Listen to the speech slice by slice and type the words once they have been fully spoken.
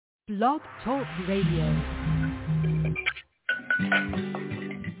Blog Talk Radio.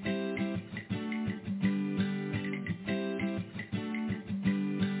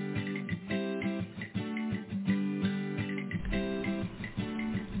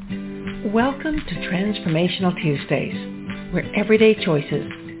 Welcome to Transformational Tuesdays, where everyday choices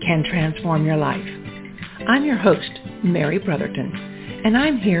can transform your life. I'm your host, Mary Brotherton, and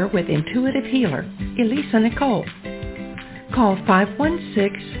I'm here with intuitive healer, Elisa Nicole. Call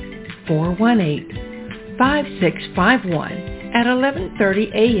 516-418-5651 at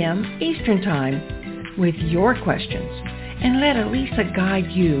 11:30 a.m. Eastern Time with your questions, and let Elisa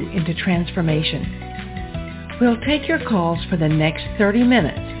guide you into transformation. We'll take your calls for the next 30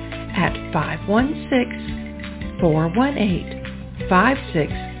 minutes at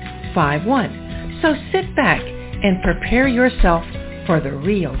 516-418-5651. So sit back and prepare yourself for the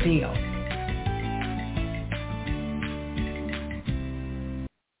real deal.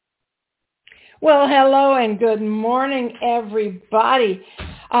 Well, hello and good morning, everybody.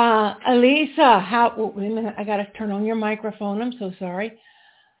 Elisa, wait a minute, I got to turn on your microphone. I'm so sorry.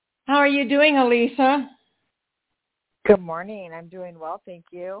 How are you doing, Elisa? Good morning. I'm doing well, thank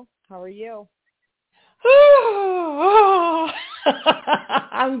you. How are you?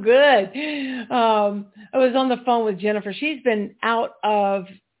 I'm good. I was on the phone with Jennifer. She's been out of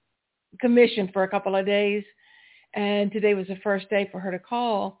commission for a couple of days, and today was the first day for her to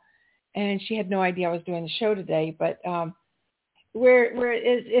call, and she had no idea I was doing the show today. But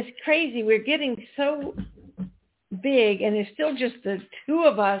it's crazy. We're getting so big, and it's still just the two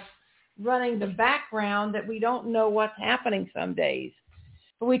of us running the background that we don't know what's happening some days.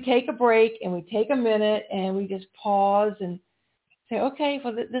 But we take a break and we take a minute and we just pause and say, okay,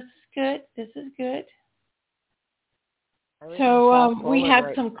 well, this is good. This is good. So we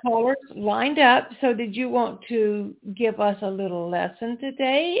have some callers lined up. So did you want to give us a little lesson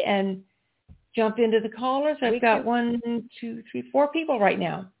today and jump into the callers? I've got 1, 2, 3, 4 people right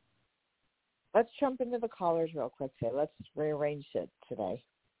now. Let's jump into the callers real quick today. Let's rearrange it today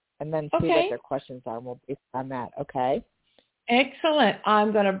and then see what their questions are. We'll base on that, okay? Excellent.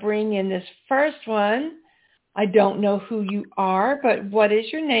 I'm going to bring in this first one. I don't know who you are, but what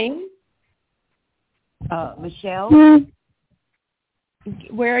is your name? Michelle.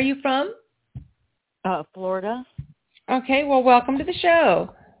 Where are you from? Florida. Okay, well, welcome to the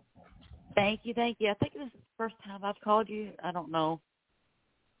show. Thank you. I think this is the first time I've called you. I don't know.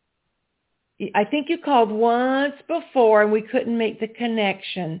 I think you called once before, and we couldn't make the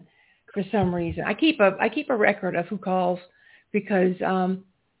connection for some reason. I keep a record of who calls because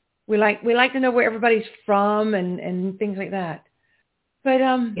we like to know where everybody's from and things like that. But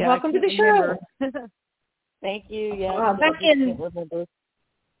welcome to the show. Thank you. Yeah.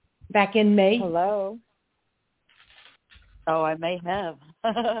 Back in May. Hello. Oh, I may have.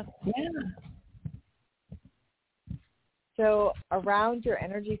 Yeah. So around your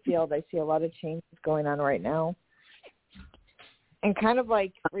energy field, I see a lot of changes going on right now. And kind of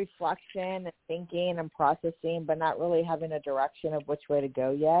like reflection and thinking and processing, but not really having a direction of which way to go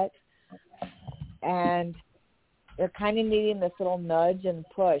yet. And you're kind of needing this little nudge and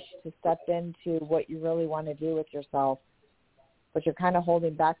push to step into what you really want to do with yourself, but you're kind of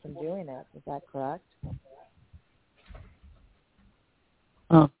holding back from doing it. Is that correct?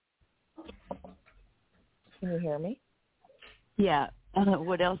 Oh. Can you hear me? Yeah.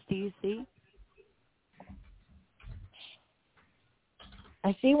 What else do you see?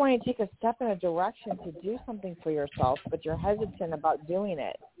 I see you want to take a step in a direction to do something for yourself, but you're hesitant about doing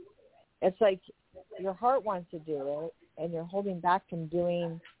it. It's like your heart wants to do it, and you're holding back from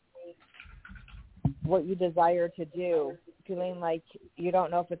doing what you desire to do, feeling like you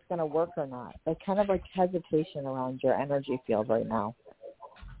don't know if it's going to work or not. Like kind of like hesitation around your energy field right now.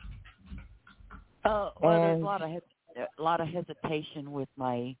 Well, there's a lot of hesitation with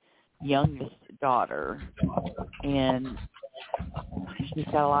my youngest daughter, and she's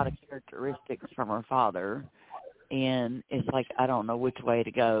got a lot of characteristics from her father, and it's like I don't know which way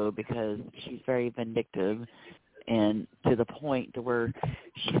to go because she's very vindictive, and to the point to where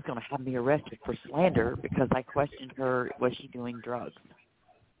she's going to have me arrested for slander because I questioned her, was she doing drugs?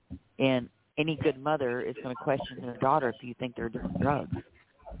 And any good mother is going to question their daughter if you think they're doing drugs.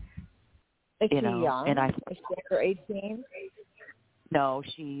 Is she young? And is she under 18? No,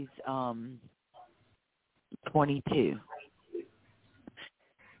 she's 22.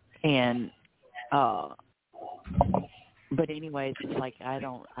 And but anyways, it's like I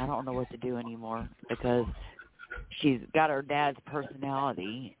don't know what to do anymore because she's got her dad's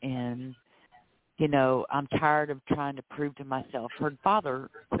personality, and I'm tired of trying to prove to myself. Her father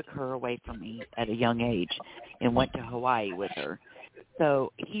took her away from me at a young age and went to Hawaii with her.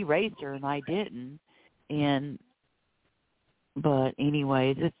 So he raised her and I didn't. But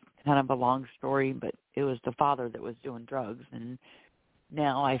anyways, it's kind of a long story, but it was the father that was doing drugs, and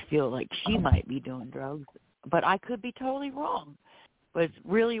now I feel like she might be doing drugs, but I could be totally wrong. But it's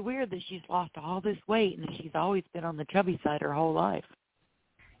really weird that she's lost all this weight and she's always been on the chubby side her whole life.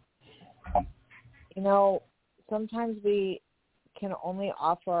 You know, sometimes we can only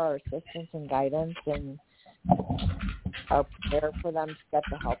offer our assistance and guidance and are prepared for them to get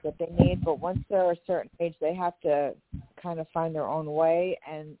the help that they need. But once they're a certain age, they have to kind of find their own way.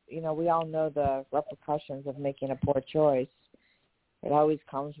 And, you know, we all know the repercussions of making a poor choice. It always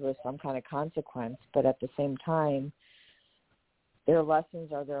comes with some kind of consequence. But at the same time, their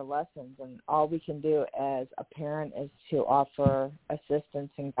lessons are their lessons. And all we can do as a parent is to offer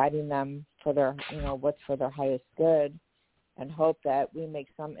assistance in guiding them for their, you know, what's for their highest good, and hope that we make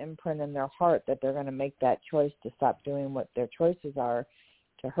some imprint in their heart that they're going to make that choice to stop doing what their choices are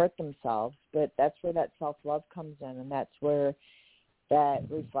to hurt themselves. But that's where that self-love comes in, and that's where that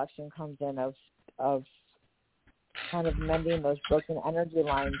reflection comes in of kind of mending those broken energy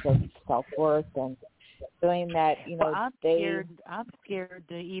lines of self-worth and feeling that, you know, I'm scared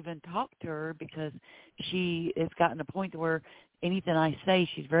to even talk to her because she has gotten to a point where anything I say,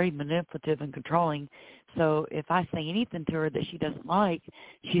 she's very manipulative and controlling. So if I say anything to her that she doesn't like,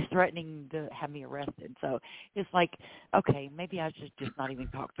 she's threatening to have me arrested. So it's like, okay, maybe I should just not even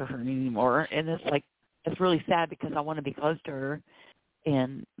talk to her anymore. And it's like, it's really sad because I want to be close to her,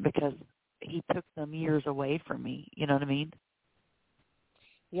 and because he took some years away from me. You know what I mean?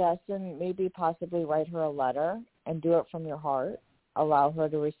 Yes, and maybe possibly write her a letter and do it from your heart. Allow her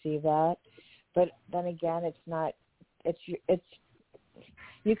to receive that. But then again, it's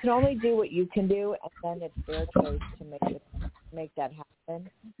you can only do what you can do, and then it's their choice to make that happen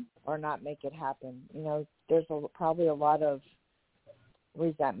or not make it happen. You know, there's probably a lot of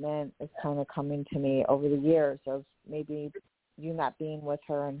resentment is kind of coming to me over the years of maybe you not being with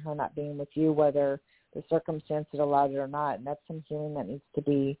her and her not being with you, whether the circumstances allowed it or not. And that's some healing that needs to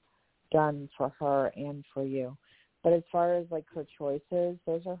be done for her and for you. But as far as like her choices,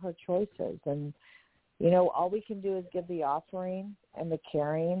 those are her choices. And, you know, all we can do is give the offering and the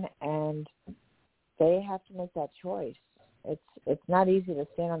caring, and they have to make that choice. It's not easy to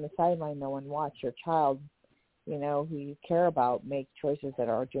stand on the sideline, though, and watch your child, you know, who you care about, make choices that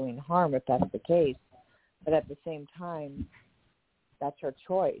are doing harm, if that's the case. But at the same time, that's her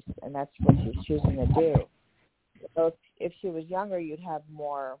choice, and that's what she's choosing to do. So if she was younger, you'd have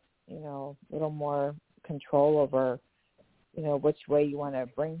more, you know, a little more control over, you know, which way you want to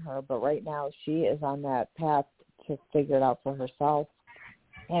bring her. But right now she is on that path to figure it out for herself.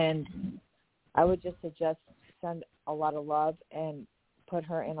 And I would just suggest send a lot of love and put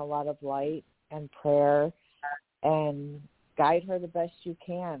her in a lot of light and prayer and guide her the best you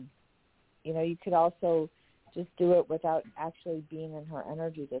can. You know, you could also just do it without actually being in her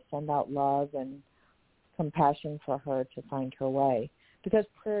energy, to send out love and compassion for her to find her way, because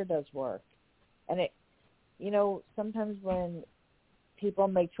prayer does work. And it, you know, sometimes when people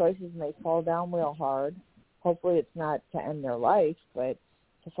make choices and they fall down real hard, hopefully it's not to end their life, but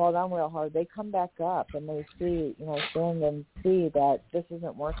to fall down real hard, they come back up and they see, you know, stand and see that this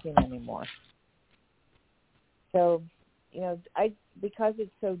isn't working anymore. So, you know, because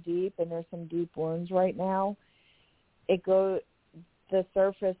it's so deep and there's some deep wounds right now, the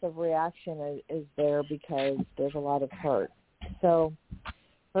surface of reaction is there because there's a lot of hurt. So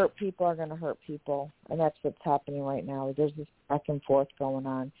hurt people are going to hurt people, and that's what's happening right now. There's this back and forth going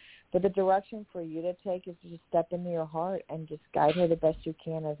on. But the direction for you to take is to just step into your heart and just guide her the best you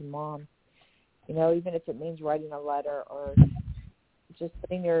can as a mom. You know, even if it means writing a letter or just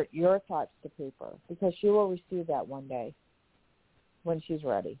putting your thoughts to paper, because she will receive that one day when she's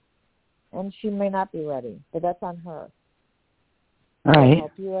ready. And she may not be ready, but that's on her. Right.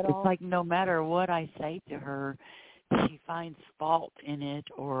 Help you at all? It's like no matter what I say to her, she finds fault in it,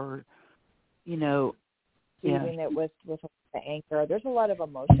 or, you know, receiving it with the anger. There's a lot of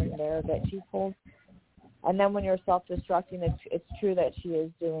emotion there that she holds. And then when you're self-destructing, it's true that she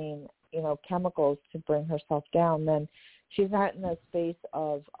is doing, you know, chemicals to bring herself down. Then she's not in a space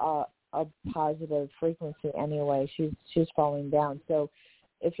of a positive frequency anyway. She's falling down. So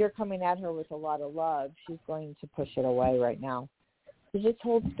if you're coming at her with a lot of love, she's going to push it away right now. So just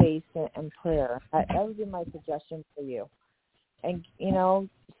hold space and prayer. That would be my suggestion for you. And, you know,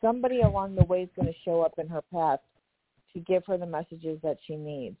 somebody along the way is going to show up in her path to give her the messages that she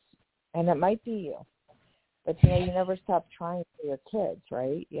needs. And it might be you. But, you know, you never stop trying for your kids,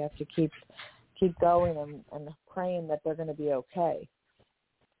 right? You have to keep going and praying that they're going to be okay.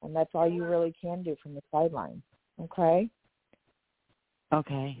 And that's all you really can do from the sideline, okay?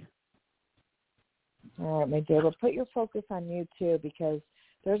 Okay. All right, my dear. But put your focus on you, too, because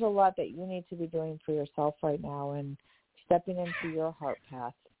there's a lot that you need to be doing for yourself right now and stepping into your heart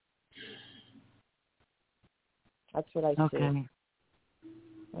path. That's what I see. Okay.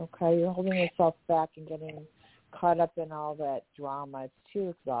 Okay, you're holding yourself back and getting caught up in all that drama. It's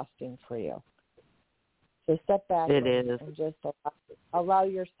too exhausting for you. So step back and just allow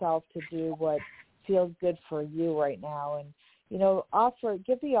yourself to do what feels good for you right now. And, you know,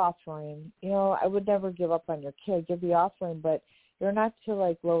 give the offering. You know, I would never give up on your kid. Give the offering, but you're not to,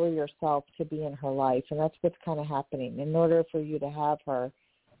 like, lower yourself to be in her life. And that's what's kind of happening. In order for you to have her,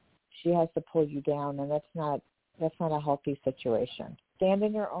 she has to pull you down, and that's not a healthy situation. Stand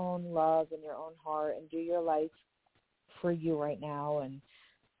in your own love and your own heart and do your life for you right now, and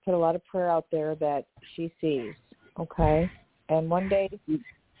put a lot of prayer out there that she sees, okay? And one day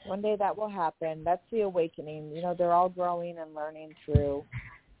that will happen. That's the awakening. You know, they're all growing and learning through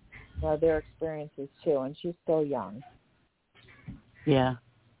their experiences too, and she's still young. Yeah,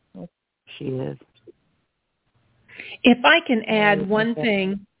 she is. If I can add one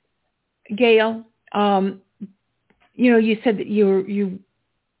thing, Gail, you know, you said that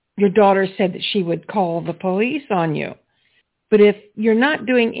your daughter said that she would call the police on you. But if you're not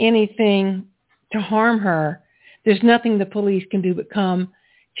doing anything to harm her, there's nothing the police can do but come,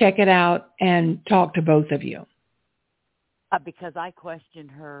 check it out, and talk to both of you. Because I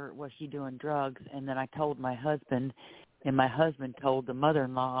questioned her, was she doing drugs? And then I told my husband, and my husband told the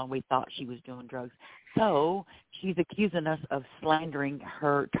mother-in-law, and we thought she was doing drugs. So she's accusing us of slandering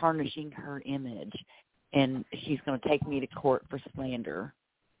her, tarnishing her image, and she's going to take me to court for slander.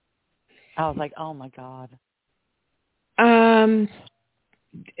 I was like, oh, my God.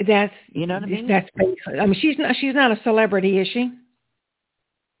 That's, you know what I mean? That's basically, I mean, she's not a celebrity, is she?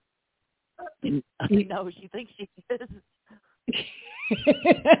 No, she thinks she is.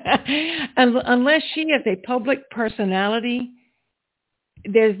 Unless she is a public personality,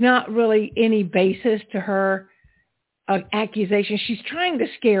 there's not really any basis to her accusation. She's trying to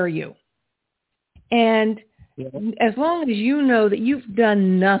scare you. And as long as you know that you've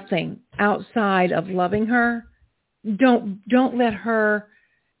done nothing outside of loving her, don't let her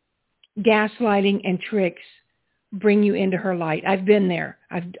gaslighting and tricks bring you into her light. I've been there.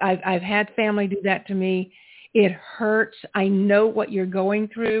 I've had family do that to me. It hurts. I know what you're going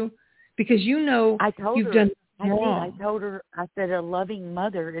through because you know you've done wrong. I told her, I said, a loving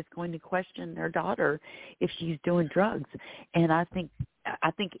mother is going to question her daughter if she's doing drugs. And I think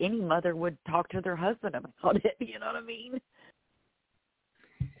any mother would talk to their husband about it. You know what I mean?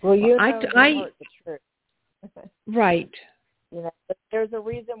 Well, you know the truth. Right. You know, there's a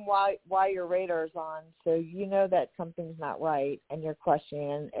reason why your radar's on, so you know that something's not right, and you're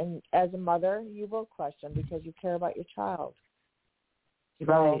questioning. And as a mother, you will question because you care about your child.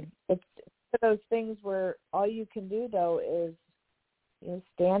 Right. So it's those things where all you can do, though, is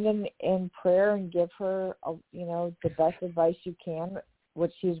stand in prayer and give her, the best advice you can,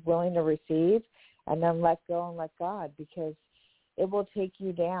 which she's willing to receive, and then let go and let God, because it will take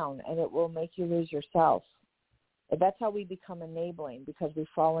you down and it will make you lose yourself. That's how we become enabling, because we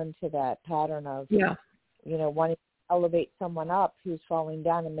fall into that pattern of, wanting to elevate someone up who's falling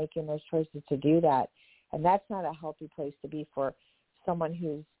down and making those choices to do that. And that's not a healthy place to be for someone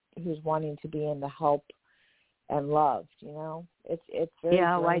who's wanting to be in the help and loved, It's very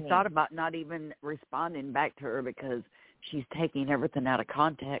well, I draining. thought about not even responding back to her because she's taking everything out of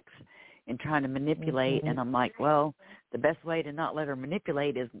context and trying to manipulate. Mm-hmm. And I'm like, well, the best way to not let her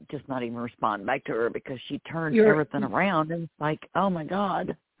manipulate is just not even respond back to her, because she turns everything around, and it's like, oh my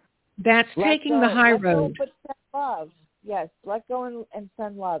God. That's taking the high road. But send love. Yes, let go and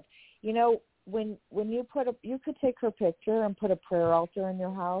send love. When you you could take her picture and put a prayer altar in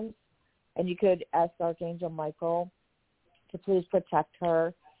your house, and you could ask Archangel Michael to please protect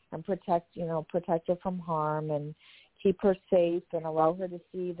her and protect her from harm and keep her safe and allow her to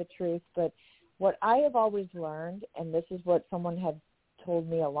see the truth. But what I have always learned, and this is what someone had told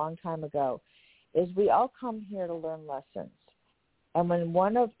me a long time ago, is we all come here to learn lessons. And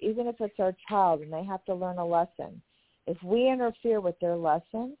when even if it's our child and they have to learn a lesson, if we interfere with their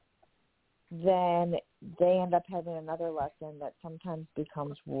lesson, then they end up having another lesson that sometimes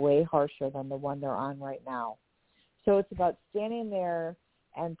becomes way harsher than the one they're on right now. So it's about standing there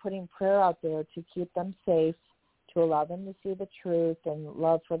and putting prayer out there to keep them safe, to allow them to see the truth and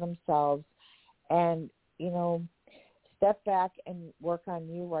love for themselves, and, step back and work on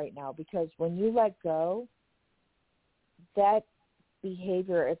you right now, because when you let go, that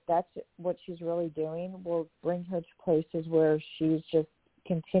behavior, if that's what she's really doing, will bring her to places where she's just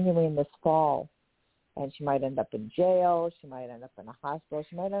continuing this fall and she might end up in jail. She might end up in a hospital.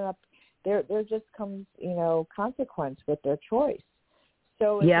 She might end up there. There just comes, consequence with their choice.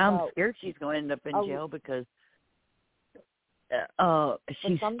 So it's I'm scared she's going to end up in jail because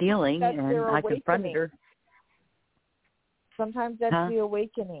she's stealing, and I confronted her. Sometimes that's the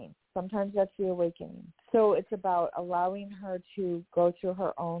awakening. So it's about allowing her to go through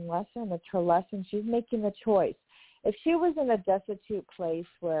her own lesson. It's her lesson. She's making the choice. If she was in a destitute place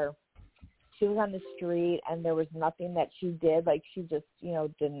where she was on the street and there was nothing that she did, like she just,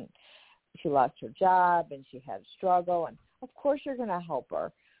 she lost her job and she had a struggle, and of course you're going to help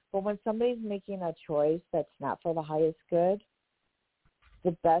her. But when somebody's making a choice that's not for the highest good,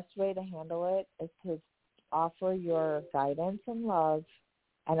 the best way to handle it is to offer your guidance and love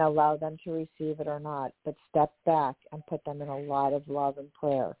and allow them to receive it or not, but step back and put them in a lot of love and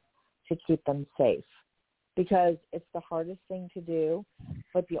prayer to keep them safe. Because it's the hardest thing to do,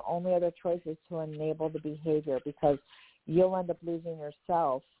 but the only other choice is to enable the behavior, because you'll end up losing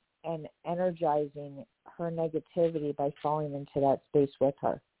yourself and energizing her negativity by falling into that space with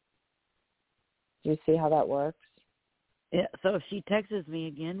her. Do you see how that works? Yeah, so if she texts me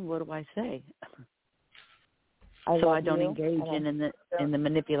again, what do I say? I don't engage in the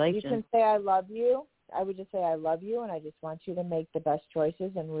manipulation. You can say, I love you. I would just say, I love you, and I just want you to make the best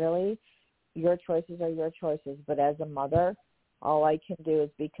choices. And really, your choices are your choices. But as a mother, all I can do is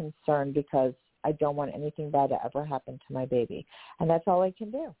be concerned because I don't want anything bad to ever happen to my baby. And that's all I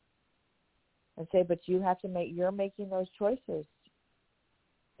can do. And say, but you're making those choices.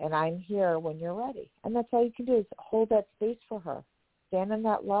 And I'm here when you're ready. And that's all you can do is hold that space for her. Stand in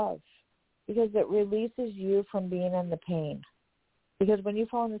that love. Because it releases you from being in the pain. Because when you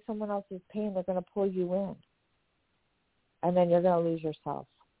fall into someone else's pain, they're going to pull you in. And then you're going to lose yourself.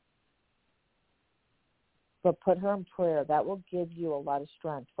 But put her in prayer. That will give you a lot of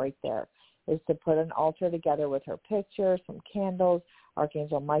strength right there, is to put an altar together with her picture, some candles,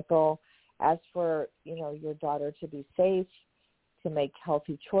 Archangel Michael. Ask for, your daughter to be safe, to make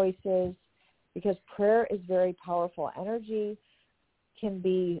healthy choices. Because prayer is very powerful. Energy can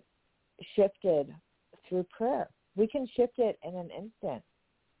be shifted through prayer. We can shift it in an instant.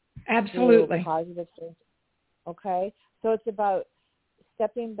 Absolutely. Positive things. Okay? So it's about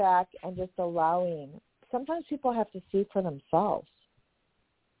stepping back and just allowing. Sometimes people have to see for themselves.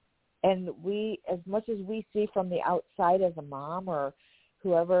 And we, as much as we see from the outside as a mom or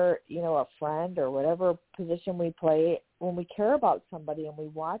whoever, a friend or whatever position we play, when we care about somebody and we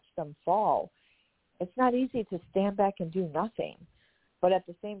watch them fall, it's not easy to stand back and do nothing. But at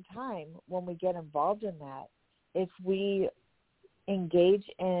the same time, when we get involved in that, if we engage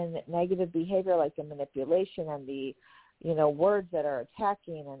in negative behavior like the manipulation and the, words that are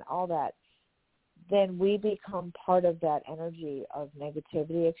attacking and all that, then we become part of that energy of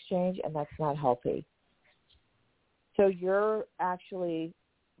negativity exchange, and that's not healthy. So you're actually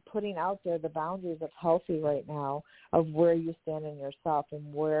putting out there the boundaries of healthy right now of where you stand in yourself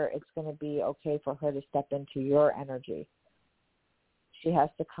and where it's going to be okay for her to step into your energy. She has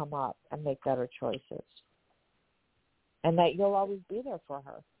to come up and make better choices. And that you'll always be there for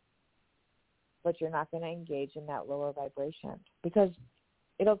her. But you're not going to engage in that lower vibration because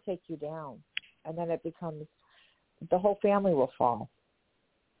it'll take you down. And then it becomes, the whole family will fall.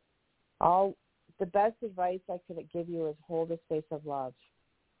 The best advice I could give you is hold a space of love.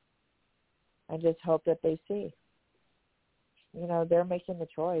 And just hope that they see. They're making the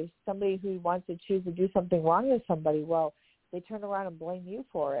choice. Somebody who wants to choose to do something wrong with somebody, well, they turn around and blame you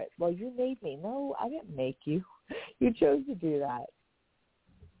for it. Well, you made me. No, I didn't make you. You chose to do that.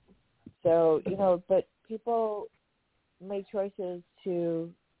 So, but people make choices to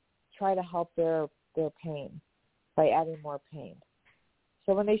try to help their pain by adding more pain.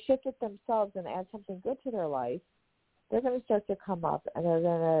 So when they shift it themselves and add something good to their life, they're going to start to come up and they're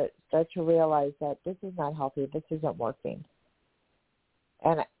going to start to realize that this is not healthy. This isn't working.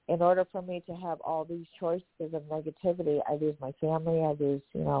 And in order for me to have all these choices of negativity, I lose my family, I lose,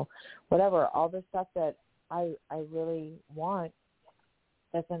 whatever, all the stuff that I really want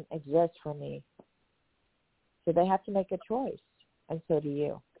doesn't exist for me. So they have to make a choice, and so do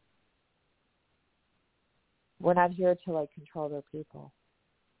you. We're not here to, control their people.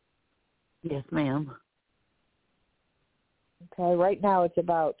 Yes, ma'am. Okay, right now it's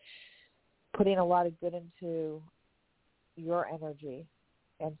about putting a lot of good into your energy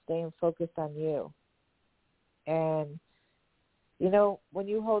and staying focused on you. And, when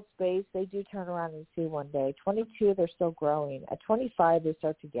you hold space, they do turn around and see one day. 22, they're still growing. At 25, they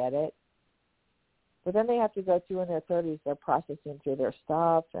start to get it. But then they have to go through in their 30s, they're processing through their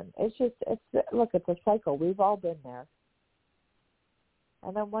stuff. And it's a cycle. We've all been there.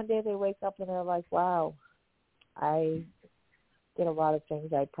 And then one day they wake up and they're like, wow, I did a lot of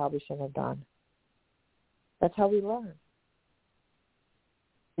things I probably shouldn't have done. That's how we learn.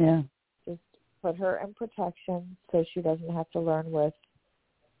 Yeah. Just put her in protection so she doesn't have to learn with,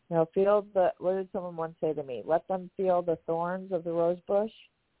 feel what did someone once say to me? Let them feel the thorns of the rose bush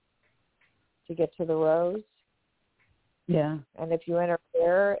to get to the rose. Yeah. And if you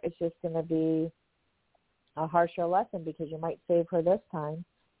interfere, it's just going to be a harsher lesson because you might save her this time.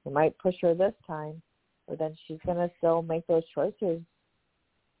 You might push her this time, but then she's going to still make those choices.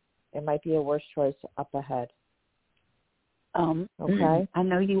 It might be a worse choice up ahead. Okay. I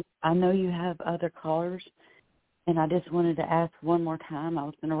know you have other callers, and I just wanted to ask one more time. I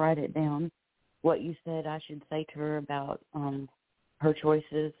was going to write it down. What you said I should say to her about her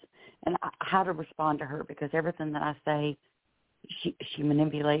choices and how to respond to her, because everything that I say, she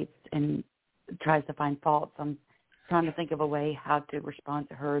manipulates and tries to find faults. I'm trying to think of a way how to respond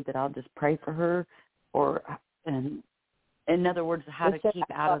to her that I'll just pray for her, or in other words, how to keep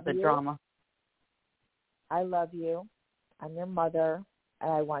out of the drama. I love you. I'm your mother,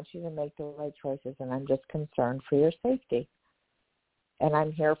 and I want you to make the right choices, and I'm just concerned for your safety. And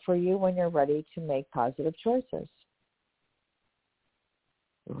I'm here for you when you're ready to make positive choices.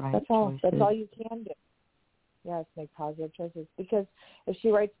 Right. That's all. Choices. That's all you can do. Yes, make positive choices. Because if she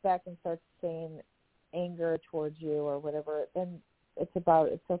writes back and starts saying anger towards you or whatever, then it's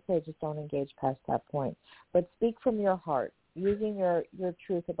okay. Just don't engage past that point. But speak from your heart, using your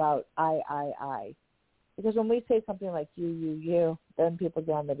truth about I. Because when we say something like you, then people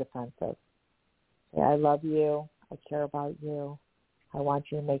get on the defensive. Say, I love you. I care about you. I want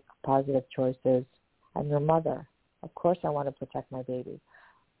you to make positive choices. I'm your mother. Of course I want to protect my baby.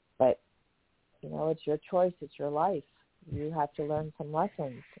 But, it's your choice. It's your life. You have to learn some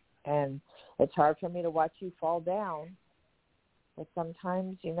lessons. And it's hard for me to watch you fall down. But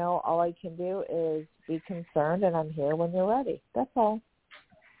sometimes, all I can do is be concerned, and I'm here when you're ready. That's all.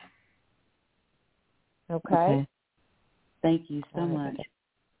 Okay? Thank you so much.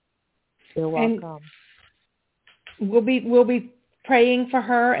 You're welcome. And we'll be praying for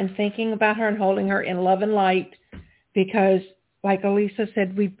her and thinking about her and holding her in love and light, because like Elisa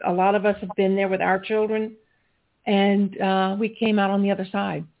said, a lot of us have been there with our children, and we came out on the other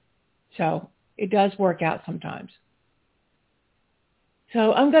side. So it does work out sometimes.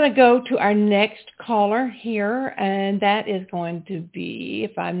 So I'm going to go to our next caller here, and that is going to be,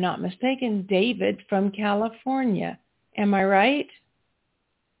 if I'm not mistaken, David from California. Am I right?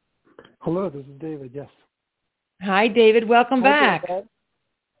 Hello, this is David, yes. Hi, David. Welcome back. David.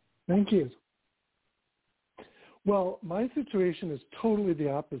 Thank you. Well, my situation is totally the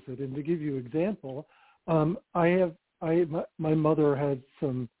opposite. And to give you an example, my mother had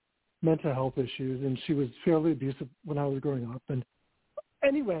some mental health issues, and she was fairly abusive when I was growing up. And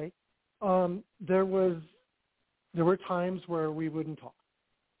anyway, there were times where we wouldn't talk.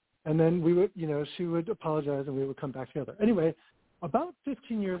 And then we would, she would apologize and we would come back together. Anyway, about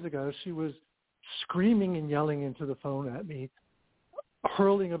 15 years ago, she was screaming and yelling into the phone at me,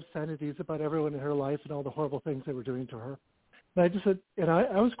 hurling obscenities about everyone in her life and all the horrible things they were doing to her. And I just said, and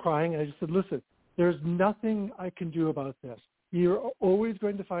I was crying, and I just said, listen, there's nothing I can do about this. You're always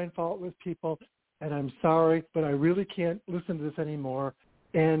going to find fault with people, and I'm sorry, but I really can't listen to this anymore.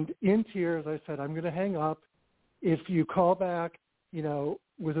 And in tears, I said, I'm going to hang up. If you call back,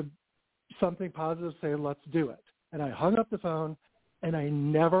 with something positive, say, let's do it. And I hung up the phone, and I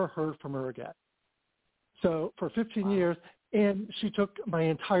never heard from her again. So for 15 years, and she took my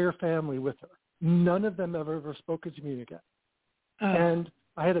entire family with her. None of them ever spoken to me again. Oh. And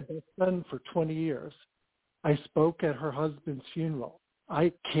I had a best friend for 20 years. I spoke at her husband's funeral.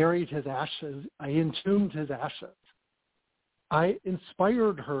 I carried his ashes. I entombed his ashes. I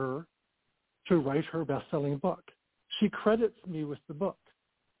inspired her to write her best-selling book. She credits me with the book.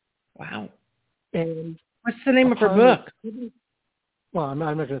 Wow. And what's the name of her book? Well, I'm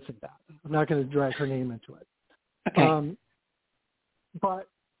not going to say that. I'm not going to drag her name into it. Okay. But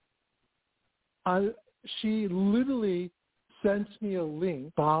she literally sent me a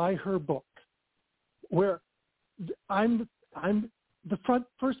link by her book, where I'm the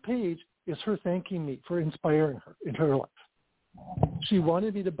first page is her thanking me for inspiring her in her life. She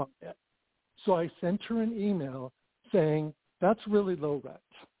wanted me to buy it, so I sent her an email saying, "That's really low rent.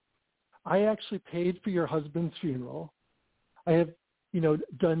 I actually paid for your husband's funeral. I have,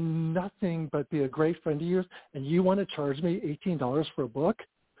 done nothing but be a great friend of yours, and you want to charge me $18 for a book?"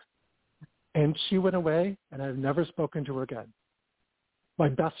 And she went away, and I've never spoken to her again. My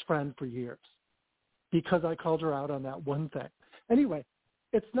best friend for years, because I called her out on that one thing. Anyway,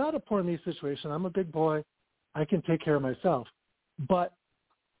 it's not a poor me situation. I'm a big boy. I can take care of myself. But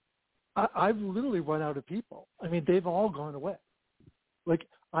I've literally run out of people. I mean, they've all gone away. Like,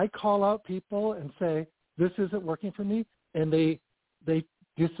 I call out people and say, this isn't working for me, and they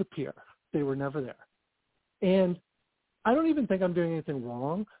disappear. They were never there. And I don't even think I'm doing anything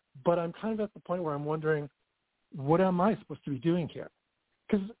wrong, but I'm kind of at the point where I'm wondering, what am I supposed to be doing here?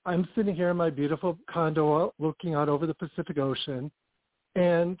 Because I'm sitting here in my beautiful condo looking out over the Pacific Ocean,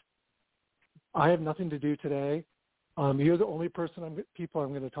 and I have nothing to do today. You're the only people I'm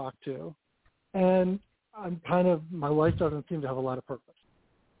going to talk to. And my life doesn't seem to have a lot of purpose.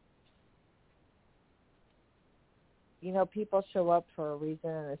 You know, people show up for a reason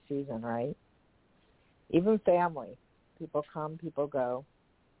and a season, right? Even family. People come, people go.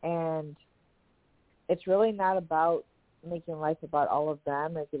 And it's really not about making life about all of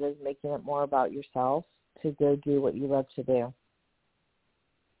them as it is making it more about yourself to go do what you love to do.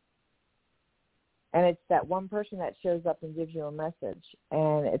 And it's that one person that shows up and gives you a message.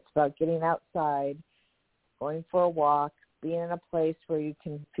 And it's about getting outside, going for a walk, being in a place where you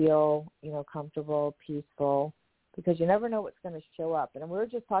can feel, comfortable, peaceful, because you never know what's going to show up. And we were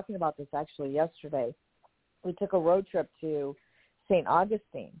just talking about this actually yesterday. We took a road trip to St.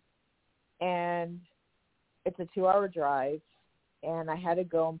 Augustine, and it's a 2-hour drive, and I had to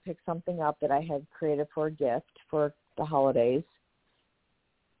go and pick something up that I had created for a gift for the holidays.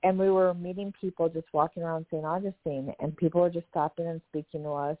 And we were meeting people just walking around St. Augustine, and people were just stopping and speaking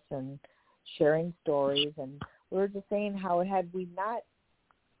to us and sharing stories. And we were just saying how had we not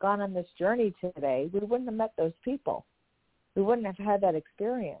gone on this journey today, we wouldn't have met those people. We wouldn't have had that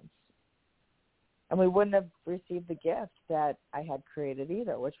experience. And we wouldn't have received the gift that I had created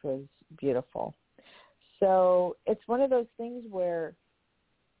either, which was beautiful. So it's one of those things where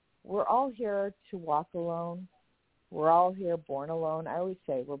we're all here to walk alone. We're all here born alone. I always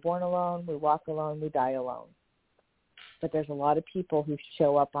say we're born alone, we walk alone, we die alone. But there's a lot of people who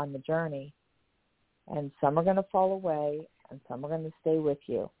show up on the journey, and some are going to fall away, and some are going to stay with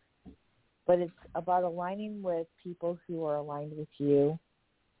you. But it's about aligning with people who are aligned with you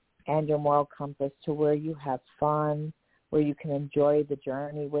and your moral compass to where you have fun, where you can enjoy the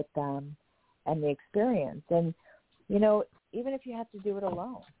journey with them and the experience. And, even if you have to do it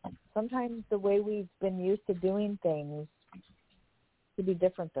alone, sometimes the way we've been used to doing things could be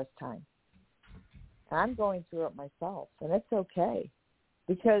different this time. And I'm going through it myself, and it's okay,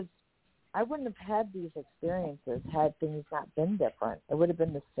 because I wouldn't have had these experiences had things not been different. It would have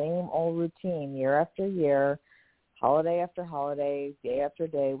been the same old routine year after year, holiday after holiday, day after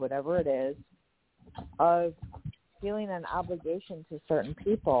day, whatever it is, of feeling an obligation to certain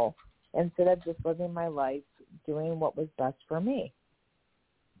people instead of just living my life doing what was best for me.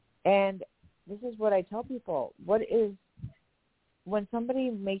 And this is what I tell people. When somebody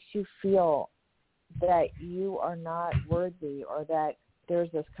makes you feel that you are not worthy or that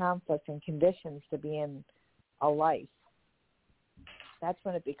there's this conflict and conditions to be in a life, that's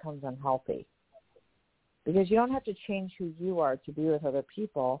when it becomes unhealthy. Because you don't have to change who you are to be with other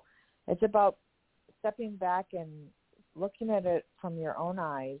people. It's about stepping back and looking at it from your own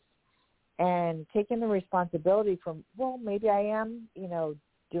eyes and taking the responsibility from, well, maybe I am,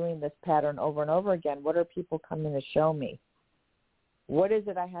 doing this pattern over and over again. What are people coming to show me? What is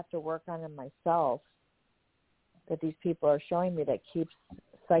it I have to work on in myself that these people are showing me that keeps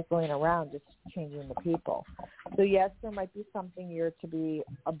cycling around, just changing the people? So, yes, there might be something you're to be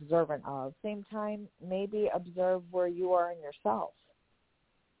observant of. Same time, maybe observe where you are in yourself,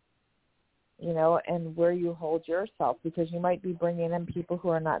 and where you hold yourself, because you might be bringing in people who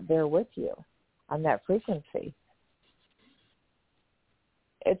are not there with you on that frequency.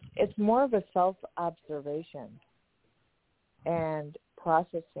 It's more of a self-observation and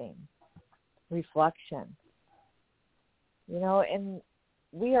processing, reflection, and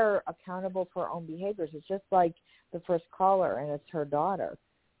we are accountable for our own behaviors. It's just like the first caller, and it's her daughter.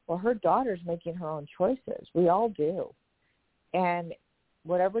 Well, her daughter's making her own choices. We all do. And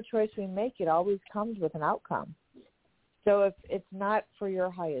whatever choice we make, it always comes with an outcome. So if it's not for your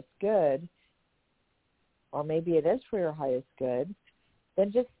highest good, or maybe it is for your highest good, then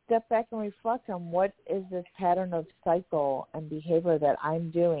just step back and reflect on what is this pattern of cycle and behavior that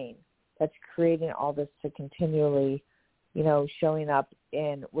I'm doing that's creating all this to continually, showing up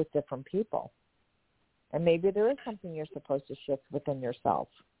with different people. And maybe there is something you're supposed to shift within yourself,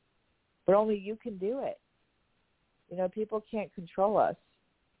 but only you can do it. People can't control us.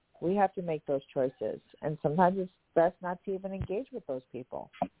 We have to make those choices. And sometimes it's best not to even engage with those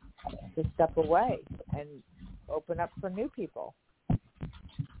people, to step away and open up for new people.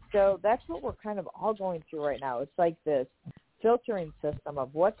 So that's what we're kind of all going through right now. It's like this filtering system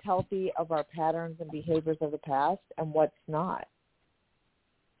of what's healthy of our patterns and behaviors of the past and what's not.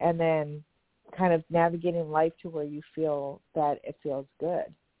 and then kind of navigating life to where you feel that it feels good.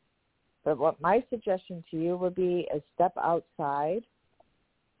 But what my suggestion to you would be is step outside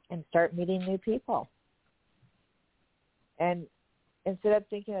and start meeting new people. And instead of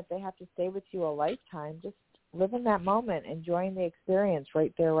thinking that they have to stay with you a lifetime, just live in that moment, enjoying the experience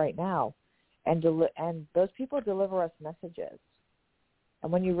right there, right now. And those people deliver us messages.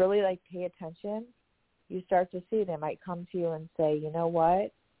 And when you really pay attention, you start to see they might come to you and say, you know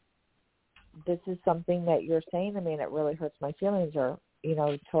what, this is something that you're saying to me and it really hurts my feelings, or,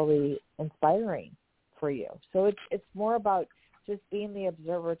 totally inspiring for you. So it's more about just being the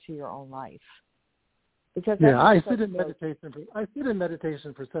observer to your own life. Because I sit in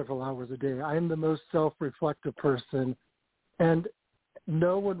meditation for several hours a day. I am the most self-reflective person, and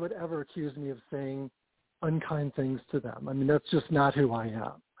no one would ever accuse me of saying unkind things to them. I mean, that's just not who I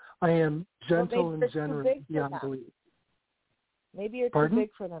am. I am gentle and generous beyond belief. Maybe you're too big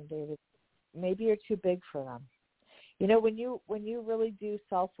for them, David. Maybe you're too big for them. When you really do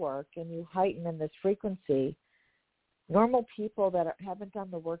self-work and you heighten in this frequency, normal people that haven't done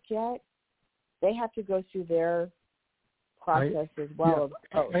the work yet, they have to go through their process as well.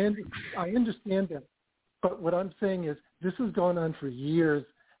 I understand that. But what I'm saying is this has gone on for years,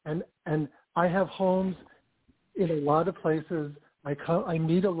 and I have homes in a lot of places. I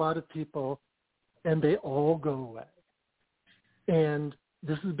meet a lot of people, and they all go away. And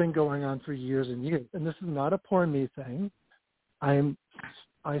this has been going on for years and years. And this is not a poor me thing.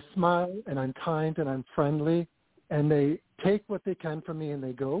 I smile, and I'm kind, and I'm friendly, and they take what they can from me and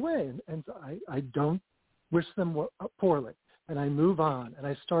they go away. And I don't wish them poorly. And I move on, and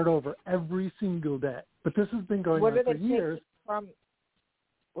I start over every single day. But this has been going on for years.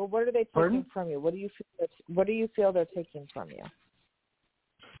 What are they taking from you? What do you feel they're taking from you?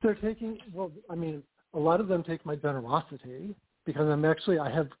 They're taking, a lot of them take my generosity, because I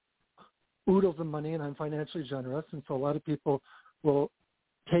have oodles of money and I'm financially generous. And so a lot of people will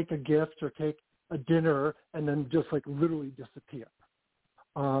take a gift or take a dinner and then just literally disappear.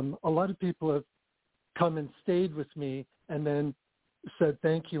 A lot of people have come and stayed with me and then said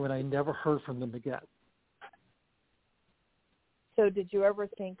thank you, and I never heard from them again. So did you ever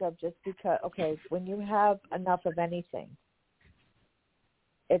think of when you have enough of anything,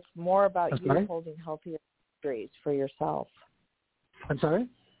 it's more about you holding healthier boundaries for yourself? I'm sorry?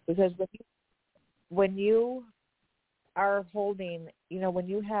 Because when you are holding, when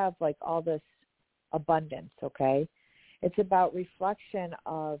you have all this abundance, okay, it's about reflection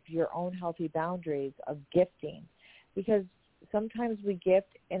of your own healthy boundaries of gifting. Because sometimes we gift,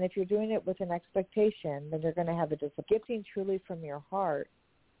 and if you're doing it with an expectation, then you're going to have a disappointment. Gifting truly from your heart,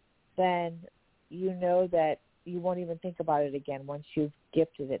 then you know that you won't even think about it again once you've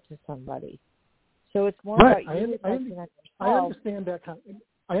gifted it to somebody. So it's more about you reflecting on yourself.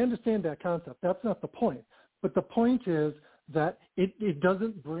 I understand that concept. That's not the point. But the point is that it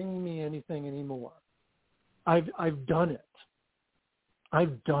doesn't bring me anything anymore. I've done it.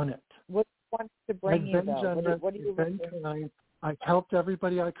 I've done it. What wants to bring you, though? Generous, what do you been kind. I've helped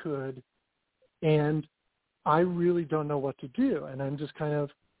everybody I could, and I really don't know what to do. And I'm just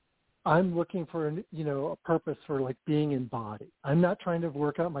I'm looking for a purpose for being embodied. I'm not trying to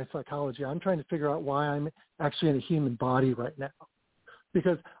work out my psychology. I'm trying to figure out why I'm actually in a human body right now,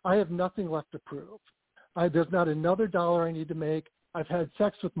 because I have nothing left to prove. There's not another dollar I need to make. I've had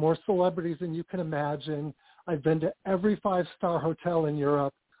sex with more celebrities than you can imagine. I've been to every 5-star hotel in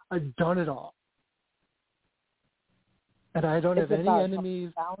Europe. I've done it all. And I don't have any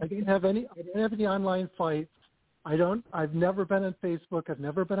enemies. I don't have any online fights. I've never been on Facebook. I've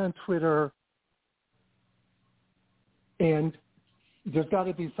never been on Twitter. And there's got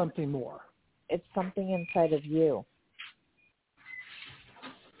to be something more. It's something inside of you.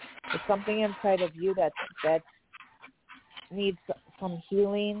 It's something inside of you that needs some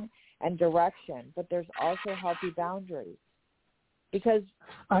healing and direction, but there's also healthy boundaries. Because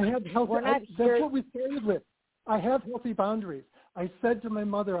I have healthy. That's what we started with. I have healthy boundaries. I said to my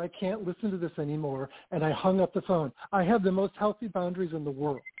mother, I can't listen to this anymore, and I hung up the phone. I have the most healthy boundaries in the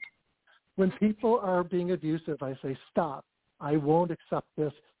world. When people are being abusive, I say, stop. I won't accept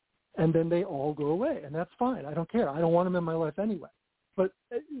this, and then they all go away, and that's fine. I don't care. I don't want them in my life anyway. But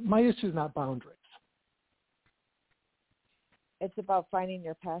my issue is not boundaries. It's about finding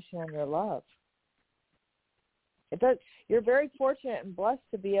your passion and your love. You're very fortunate and blessed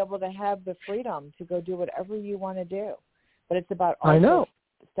to be able to have the freedom to go do whatever you want to do. But it's about also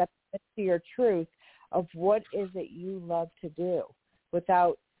stepping into your truth of what is it you love to do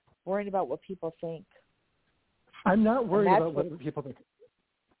without worrying about what people think. I'm not worried about what people think.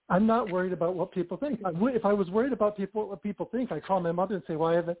 I'm not worried about what people think. If I was worried about what people think, I'd call my mother and say,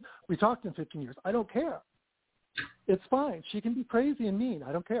 why haven't we talked in 15 years? I don't care. It's fine. She can be crazy and mean.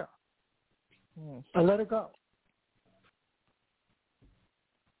 I don't care. I let her go.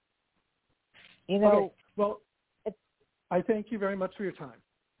 You know, well, I thank you very much for your time.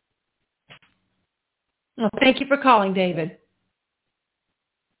 Well, thank you for calling, David.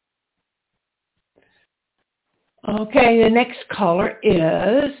 Okay, the next caller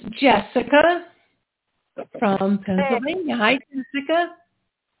is Jessica from Pennsylvania. Hi, Jessica.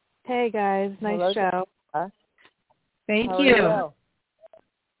 Hey, guys. Nice Hello, show. Jessica. Thank How you. are you?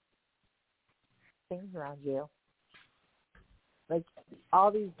 Things around you. Like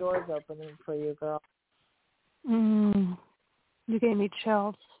all these doors opening for you, girl. You gave me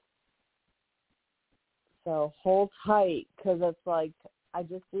chills. So hold tight, because it's like I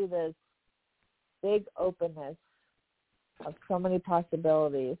just see this big openness of so many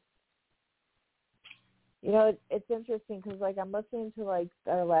possibilities. You know, it's interesting because like I'm listening to like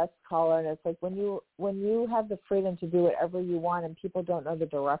our last caller, and it's like when you have the freedom to do whatever you want, and people don't know the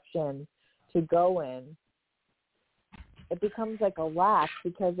direction to go in, it becomes like a lack,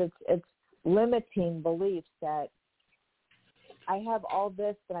 because it's limiting beliefs that I have all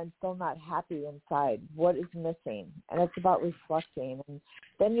this, but I'm still not happy inside. What is missing? And it's about reflecting. And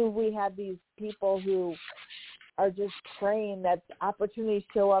then we have these people who are just praying that opportunities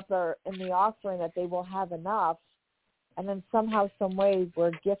show up in the offering, that they will have enough. And then somehow, some way,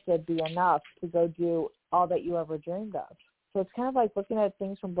 we're gifted be enough to go do all that you ever dreamed of. So it's kind of like looking at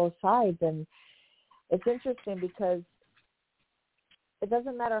things from both sides. And it's interesting because it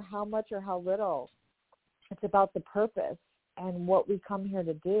doesn't matter how much or how little. It's about the purpose and what we come here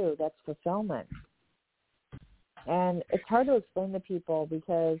to do. That's fulfillment. And it's hard to explain to people,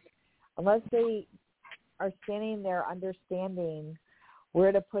 because unless they are standing there understanding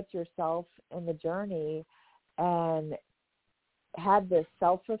where to put yourself in the journey and have this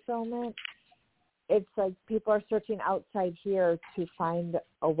self-fulfillment, it's like people are searching outside here to find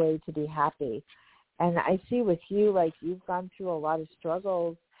a way to be happy. And I see with you, like you've gone through a lot of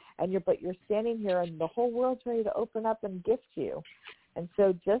struggles, but you're standing here and the whole world's ready to open up and gift you. And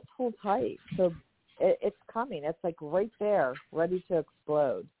so just hold tight. So it's coming. It's like right there, ready to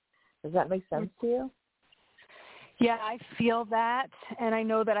explode. Does that make sense to you? Yeah, I feel that, and I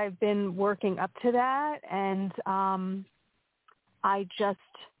know that I've been working up to that, and I just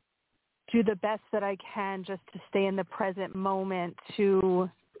do the best that I can just to stay in the present moment, to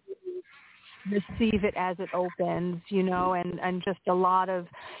receive it as it opens, and just a lot of,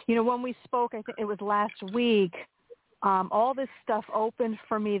 when we spoke, I think it was last week, all this stuff opened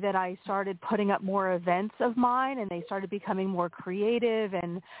for me that I started putting up more events of mine, and they started becoming more creative,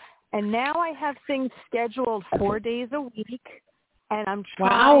 and now I have things scheduled 4 days a week, and I'm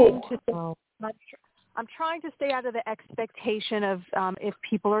trying I'm trying to stay out of the expectation of if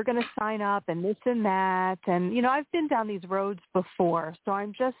people are going to sign up and this and that, and I've been down these roads before, so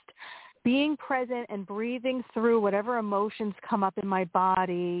I'm just being present and breathing through whatever emotions come up in my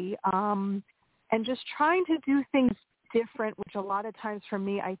body, and just trying to do things different, which a lot of times for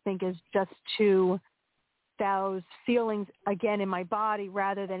me I think is just to those feelings again in my body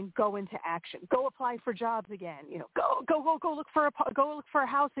rather than go into action. Go apply for jobs again. Go look for a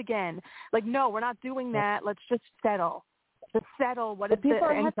house again. Like, no, we're not doing that. Let's just settle. Just settle. What is the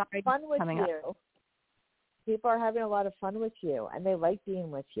anxiety coming up? People are having a lot of fun with you, and they like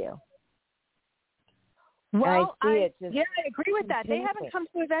being with you. Well, I agree with that. They haven't come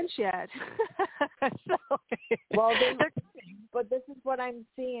to events yet. But this is what I'm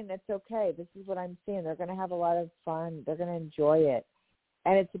seeing. It's okay. This is what I'm seeing. They're going to have a lot of fun. They're going to enjoy it.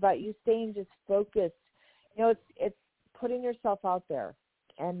 And it's about you staying just focused. It's putting yourself out there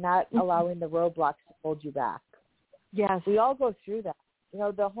and not allowing the roadblocks to hold you back. Yes. We all go through that.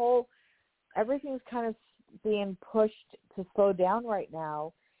 Everything's kind of being pushed to slow down right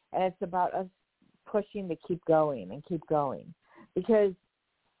now. And it's about us pushing to keep going and keep going, because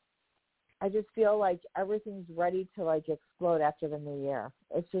I just feel like everything's ready to explode after the new year.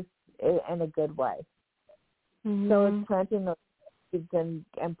 It's just in a good way. Mm-hmm. So it's planting those seeds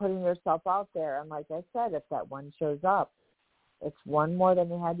and putting yourself out there. And like I said, if that one shows up, it's one more than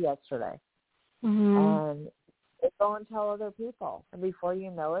you had yesterday. Mm-hmm. And go and tell other people. And before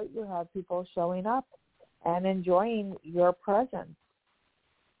you know it, you have people showing up and enjoying your presence.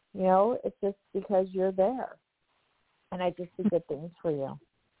 It's just because you're there. And I just see good things for you.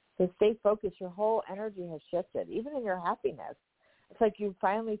 So stay focused. Your whole energy has shifted, even in your happiness. It's like you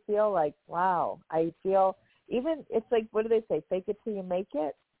finally feel like, wow, I feel even, it's like, what do they say? Fake it till you make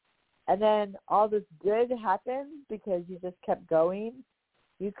it. And then all this good happens because you just kept going.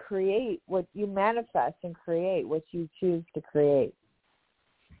 You create what you manifest and create what you choose to create.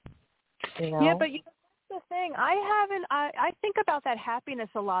 You know? Yeah, but that's the thing. I think about that happiness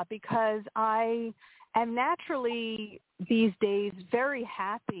a lot because I am naturally these days very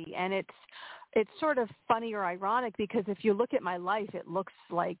happy, and it's sort of funny or ironic because if you look at my life, it looks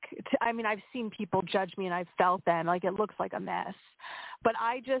like, I mean, I've seen people judge me and I've felt them, like it looks like a mess. But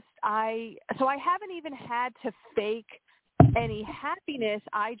so I haven't even had to fake any happiness.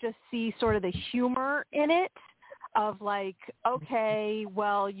 I just see sort of the humor in it of like, okay,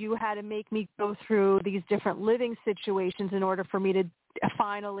 well, you had to make me go through these different living situations in order for me to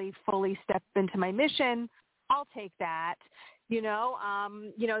finally fully step into my mission. I'll take that,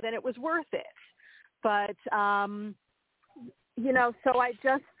 then it was worth it. But, so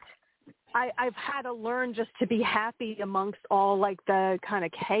I've had to learn just to be happy amongst all like the kind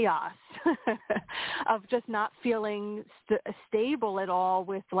of chaos of just not feeling stable at all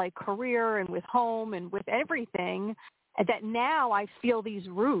with like career and with home and with everything. And that now I feel these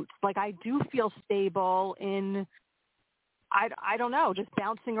roots, like I do feel stable in, I don't know, just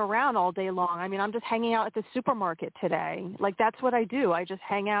bouncing around all day long. I mean, I'm just hanging out at the supermarket today. Like that's what I do. I just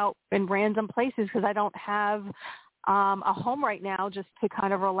hang out in random places because I don't have a home right now just to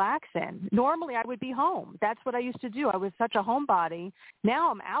kind of relax in. Normally I would be home. That's what I used to do. I was such a homebody. Now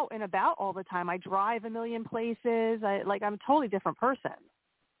I'm out and about all the time. I drive a million places. I'm a totally different person.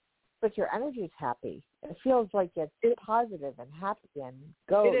 But your energy is happy. It feels like it's positive and happy and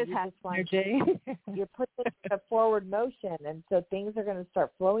go. It is happy energy. You're putting it in a forward motion, and so things are going to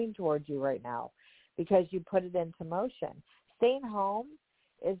start flowing towards you right now because you put it into motion. Staying home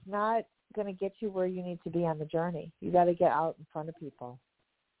is not going to get you where you need to be on the journey. You got to get out in front of people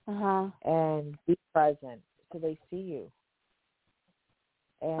and be present so they see you.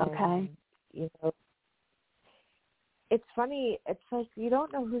 And, it's funny. It's like you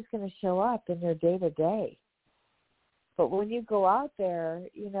don't know who's going to show up in your day-to-day. But when you go out there,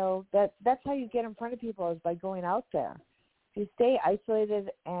 that's how you get in front of people is by going out there. If you stay isolated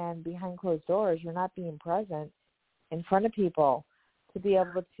and behind closed doors, you're not being present in front of people to be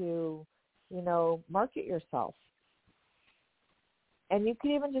able to, market yourself. And you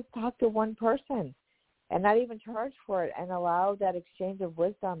can even just talk to one person and not even charge for it and allow that exchange of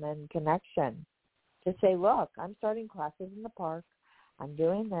wisdom and connection to say, look, I'm starting classes in the park. I'm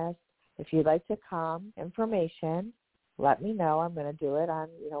doing this. If you'd like to come, information, let me know. I'm going to do it on,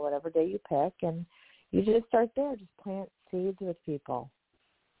 whatever day you pick. And you just start there. Just plant seeds with people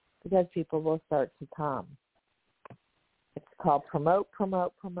because people will start to come. It's called promote.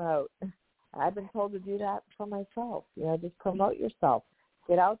 I've been told to do that for myself. Just promote yourself.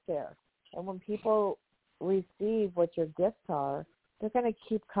 Get out there. And when people receive what your gifts are, they're going to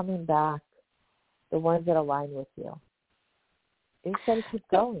keep coming back, the ones that align with you. You just got to keep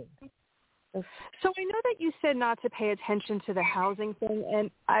going. So I know that you said not to pay attention to the housing thing,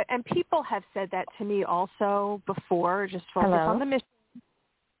 and people have said that to me also before, just focus on the mission.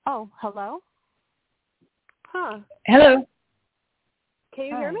 Oh, hello? Huh. Hello. Can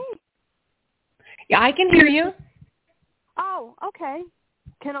you hear me? Yeah, I can hear you. Oh, okay.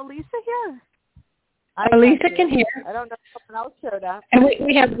 Can Elisa hear? Elisa can hear. I don't know if someone else showed up. And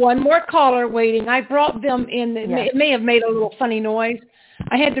we have one more caller waiting. I brought them in. It may have made a little funny noise.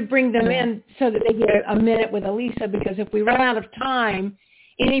 I had to bring them in so that they get a minute with Elisa because if we run out of time,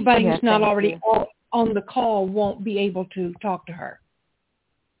 anybody who's not already on the call won't be able to talk to her.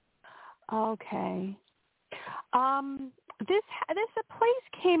 Okay. This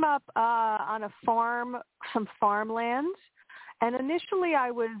place came up on a farm, some farmland, and initially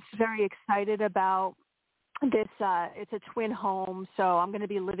I was very excited about this. It's a twin home, so I'm going to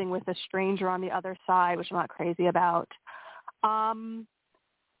be living with a stranger on the other side, which I'm not crazy about. And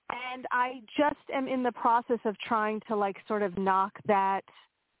I just am in the process of trying to sort of knock that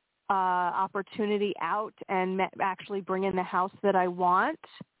opportunity out and actually bring in the house that I want.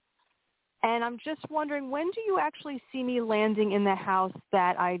 And I'm just wondering, when do you actually see me landing in the house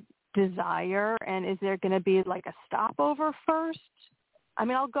that I desire? And is there going to be a stopover first? I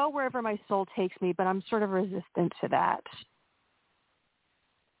mean, I'll go wherever my soul takes me, but I'm sort of resistant to that.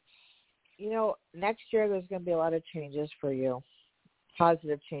 Next year there's going to be a lot of changes for you,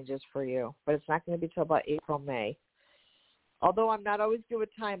 positive changes for you, but it's not going to be till about April, May. Although I'm not always good with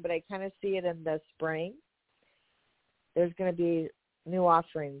time, but I kind of see it in the spring. There's going to be new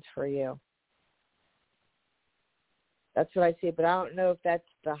offerings for you. That's what I see, but I don't know if that's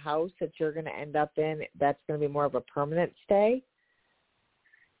the house that you're going to end up in. That's going to be more of a permanent stay.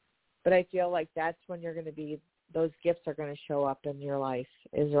 But I feel like that's when you're going to be, those gifts are going to show up in your life,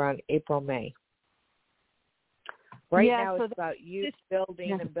 is around April, May. Right Yeah, now so it's about you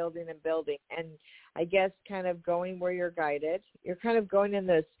building and building and building. And I guess kind of going where you're guided. You're kind of going in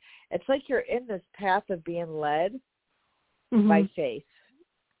this, it's like you're in this path of being led by faith.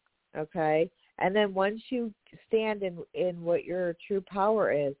 Okay? And then once you stand in what your true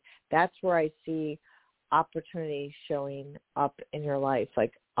power is, that's where I see opportunity showing up in your life,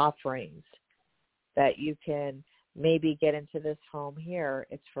 like offerings that you can maybe get into this home here.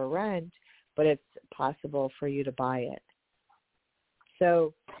 It's for rent, but it's possible for you to buy it.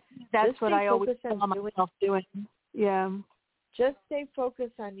 So that's what I always tell myself doing. Yeah. Just stay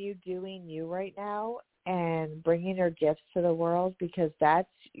focused on you doing you right now and bringing your gifts to the world, because that's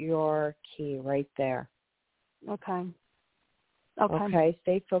your key right there. Okay.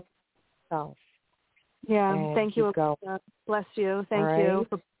 Stay focused on yourself. Yeah. Thank you. Go. Bless you. Thank you.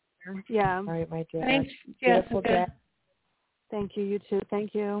 Yeah. All right, my dear. Thanks, Beautiful Jessica. day. Thank you. You too.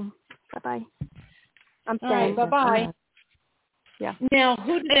 Thank you. Bye-bye. I'm All right, staying. bye-bye. Yeah. Now,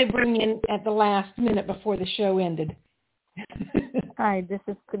 who did they bring in at the last minute before the show ended? Hi, this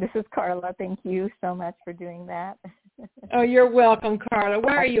is Carla. Thank you so much for doing that. Oh, you're welcome, Carla.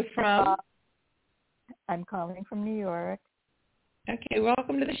 Where are you from? I'm calling from New York. Okay,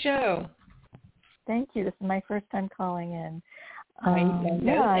 welcome to the show. Thank you. This is my first time calling in. I know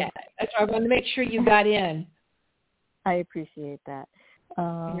that. That's why I wanted to make sure you got in. I appreciate that.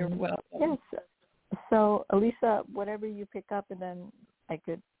 You're welcome. Yes. So, Elisa, whatever you pick up, and then I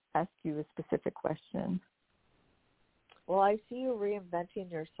could ask you a specific question. Well, I see you reinventing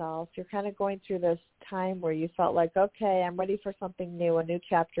yourself. You're kind of going through this time where you felt like, okay, I'm ready for something new, a new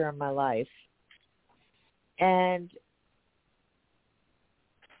chapter in my life. And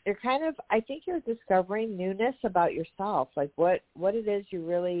you're kind of, I think you're discovering newness about yourself, like what it is you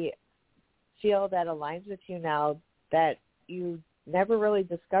really feel that aligns with you now that you never really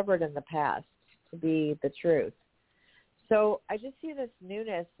discovered in the past to be the truth. So I just see this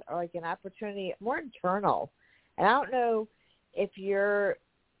newness, or like an opportunity, more internal. And I don't know if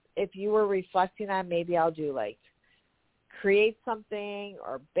you were reflecting on, maybe I'll do like create something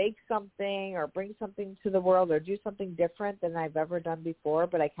or bake something or bring something to the world or do something different than I've ever done before.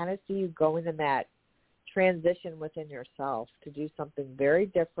 But I kind of see you going in that transition within yourself to do something very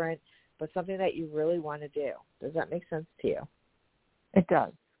different, but something that you really want to do. Does that make sense to you? It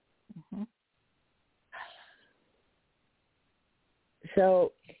does. Mm-hmm.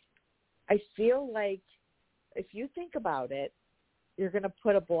 So I feel like if you think about it, you're going to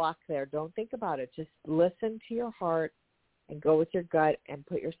put a block there. Don't think about it. Just listen to your heart and go with your gut and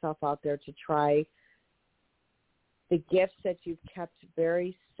put yourself out there to try the gifts that you've kept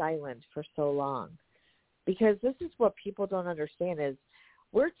very silent for so long. Because this is what people don't understand is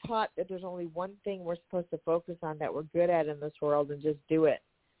we're taught that there's only one thing we're supposed to focus on that we're good at in this world and just do it.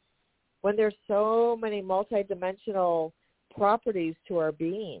 When there's so many multidimensional properties to our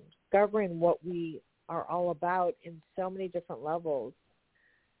being, discovering what we are all about in so many different levels.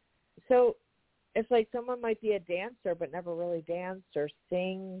 So it's like someone might be a dancer but never really danced, or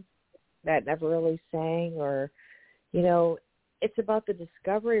sing that never really sang, or, you know, it's about the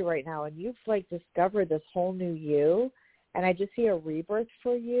discovery right now. And you've like discovered this whole new you. And I just see a rebirth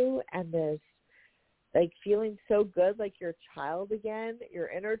for you and this like feeling so good, like you're a child again, your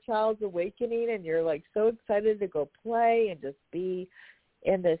inner child's awakening, and you're like so excited to go play and just be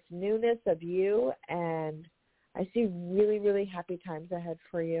in this newness of you. And I see really, really happy times ahead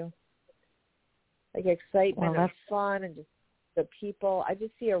for you. Like excitement and fun and just the people. I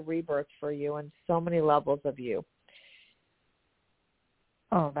just see a rebirth for you on so many levels of you.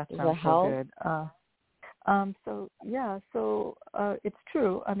 Oh, that sounds so good. So it's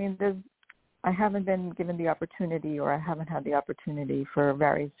true. I mean, I haven't been given the opportunity, or I haven't had the opportunity for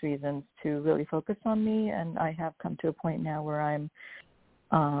various reasons to really focus on me, and I have come to a point now where I'm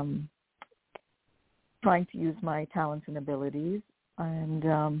trying to use my talents and abilities.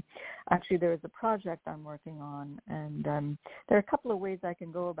 And actually there is a project I'm working on, and there are a couple of ways I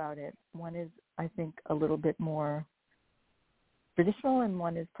can go about it. One is, I think, a little bit more traditional, and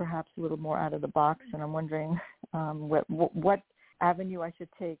one is perhaps a little more out of the box. And I'm wondering what avenue I should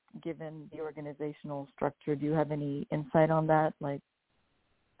take given the organizational structure. Do you have any insight on that? Like,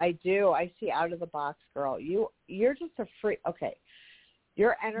 I do. I see out of the box, girl. You're just a free. Okay,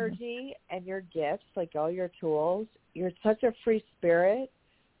 your energy and your gifts, like all your tools. You're such a free spirit,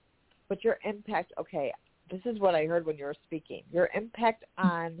 but your impact. Okay, this is what I heard when you were speaking. Your impact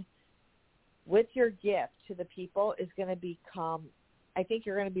with your gift to the people is going to become. I think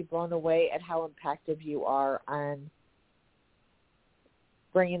you're going to be blown away at how impactful you are on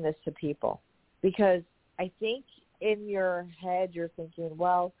bringing this to people, because I think in your head you're thinking,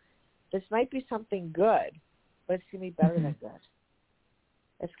 well, this might be something good, but it's going to be better than good.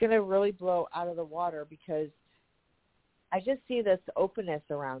 It's going to really blow out of the water because I just see this openness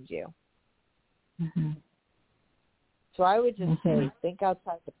around you. Mm-hmm. So I would just say, think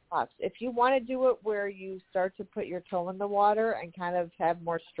outside the box. If you want to do it where you start to put your toe in the water and kind of have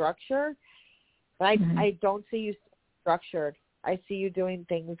more structure, but I don't see you structured. I see you doing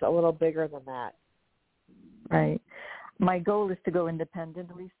things a little bigger than that. Right. My goal is to go independent,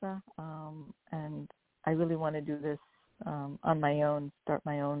 Lisa, and I really want to do this on my own, start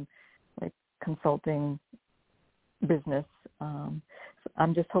my own like consulting business. So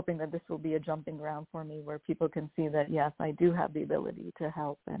I'm just hoping that this will be a jumping ground for me where people can see that, yes, I do have the ability to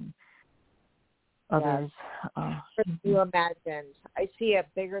help and others. You imagined. I see it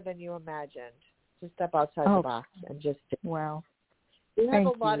bigger than you imagined. Just step outside the box and just do. Wow. You have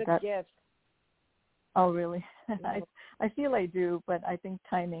a lot of gifts. Oh, really? I feel I do, but I think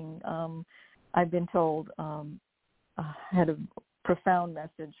timing, I've been told, had a profound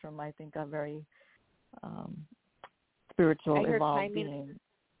message from, I think, a very spiritual, evolved being.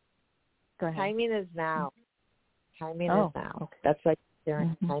 Go ahead. Timing is now. Timing is now. Okay. That's like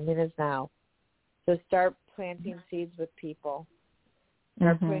sharing. Timing is now. So start planting seeds with people.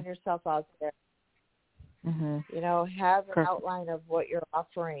 Start putting yourself out there. You know, have an outline of what you're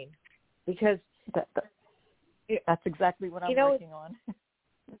offering, because that's exactly what I'm working on.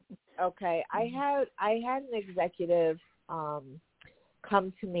 Okay, I had an executive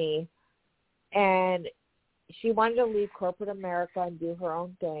come to me, and she wanted to leave corporate America and do her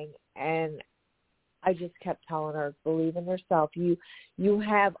own thing, and I just kept telling her, believe in yourself. You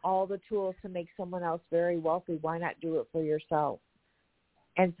have all the tools to make someone else very wealthy. Why not do it for yourself?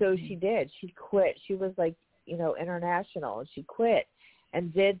 And so she did. She quit. She was like, you know, international, and she quit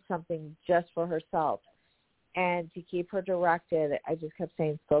and did something just for herself. And to keep her directed, I just kept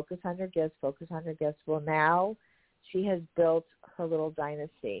saying, focus on your gifts, focus on your gifts. Well, now she has built her little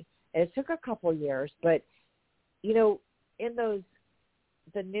dynasty. And it took a couple years, but, you know, in the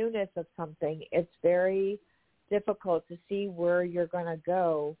newness of something, it's very difficult to see where you're going to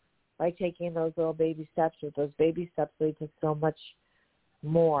go by taking those little baby steps. With those baby steps lead to so much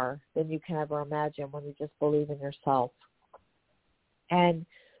more than you can ever imagine when you just believe in yourself. And,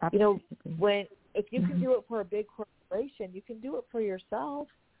 you know, if you can do it for a big corporation, you can do it for yourself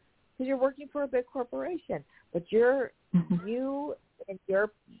because you're working for a big corporation. But you and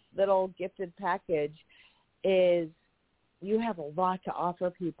your little gifted package is you have a lot to offer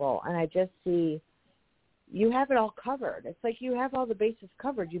people. And I just see you have it all covered. It's like you have all the bases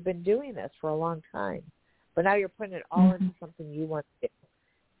covered. You've been doing this for a long time. But now you're putting it all into something you want to do.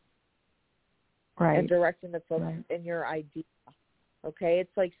 Right. And directing the focus in your idea. Okay,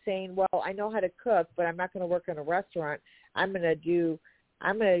 it's like saying, well, I know how to cook, but I'm not going to work in a restaurant. I'm going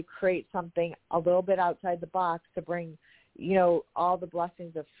to create something a little bit outside the box to bring, you know, all the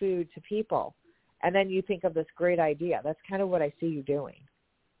blessings of food to people. And then you think of this great idea. That's kind of what I see you doing.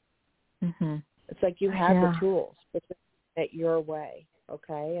 It's like you have the tools, but just it your way.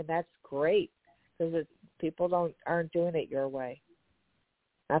 Okay, and that's great because people aren't doing it your way,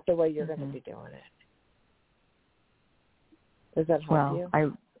 not the way you're going to be doing it. Does that help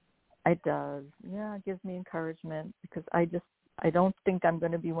you? It does. Yeah, it gives me encouragement because I don't think I'm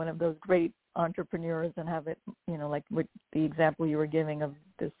going to be one of those great entrepreneurs and have it, you know, like with the example you were giving of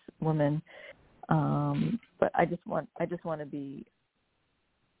this woman. But I just want to be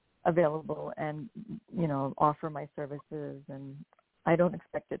available and, you know, offer my services, and I don't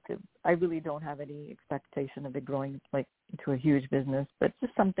expect it to. I really don't have any expectation of it growing like into a huge business, but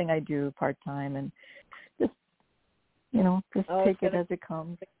just something I do part time and just, you know, just take it as it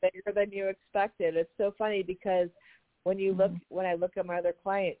comes. Bigger than you expected. It's so funny because when you look, when I look at my other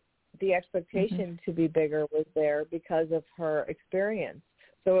client, the expectation to be bigger was there because of her experience.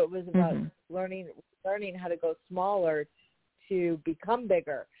 So it was about learning how to go smaller to become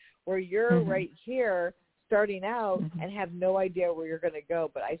bigger. Where you're right here starting out and have no idea where you're going to go,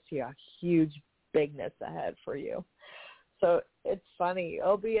 but I see a huge bigness ahead for you. So it's funny.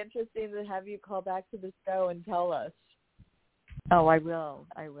 It'll be interesting to have you call back to the show and tell us. Oh, I will.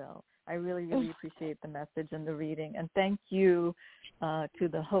 I really, really appreciate the message and the reading. And thank you to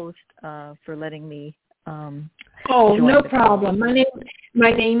the host for letting me no problem.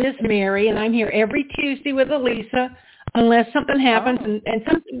 My name is Mary, and I'm here every Tuesday with Elisa, unless something happens. And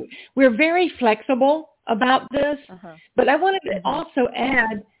something, we're very flexible about this. But I wanted to also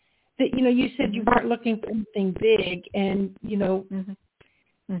add that, you know, you said you weren't looking for anything big, and, you know,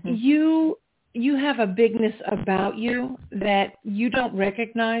 you have a bigness about you that you don't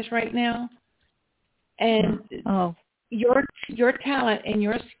recognize right now. And your talent and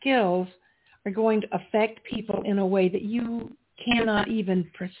your skills are going to affect people in a way that you cannot even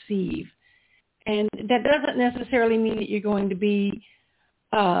perceive. And that doesn't necessarily mean that you're going to be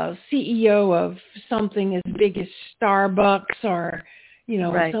CEO of something as big as Starbucks or,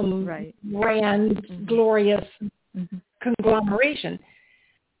 some grand, glorious conglomeration.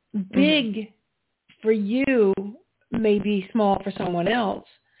 Big for you may be small for someone else,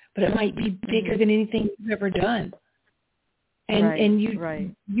 but it might be bigger than anything you've ever done. And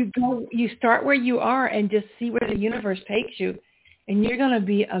you start where you are and just see where the universe takes you, and you're going to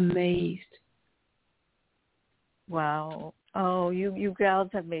be amazed. Wow. Oh, you gals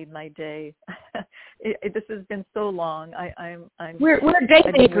have made my day. This has been so long. We're day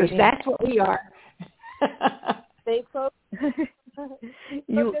makers. That's what we are. Day folks.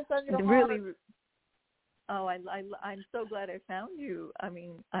 You really. Oh, I'm so glad I found you. I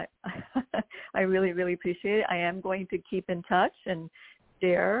mean, I really, really appreciate it. I am going to keep in touch and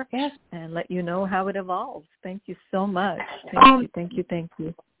share and let you know how it evolves. Thank you so much. Thank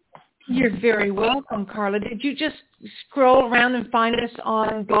you. You're very welcome, Carla. Did you just scroll around and find us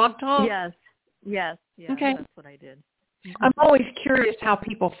on Blog Talk? Yes. Okay. That's what I did. I'm always curious how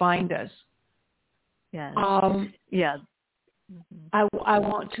people find us. Yes. I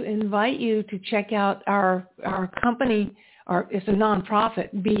want to invite you to check out our company. It's a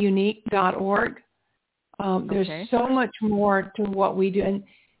nonprofit, beunique.org. There's so much more to what we do, and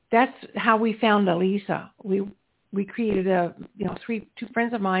that's how we found Elisa. We created two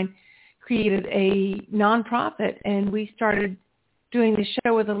friends of mine created a nonprofit, and we started doing the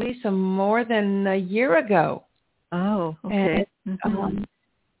show with Elisa more than a year ago. Oh, okay. And,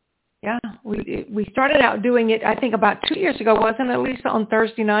 we started out doing it, I think, about 2 years ago, wasn't it, Elisa, on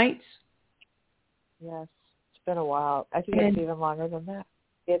Thursday nights? Yes, it's been a while. I think it's even longer than that.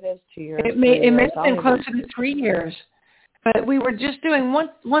 It is 2 years. It may have been closer to 3 years. But we were just doing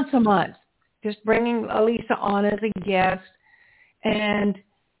once a month, just bringing Elisa on as a guest. And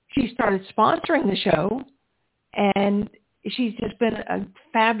she started sponsoring the show. And she's just been a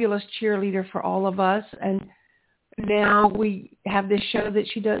fabulous cheerleader for all of us. And now we have this show that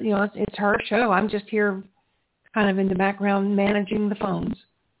she does, it's her show. I'm just here kind of in the background managing the phones.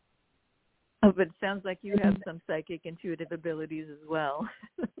 Oh, but it sounds like you have some psychic intuitive abilities as well.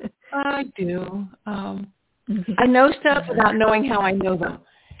 I do. I know stuff without knowing how I know them.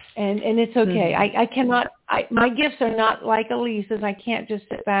 And it's okay. I cannot, my gifts are not like Elisa's. I can't just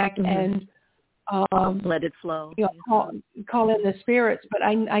sit back and let it flow. Call in the spirits, but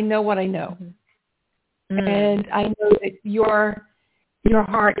I know what I know. And I know that your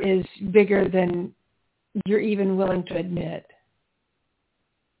heart is bigger than you're even willing to admit.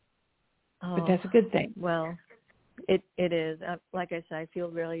 But that's a good thing. Well, it is. Like I said, I feel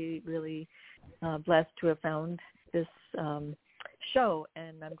really, really blessed to have found this show,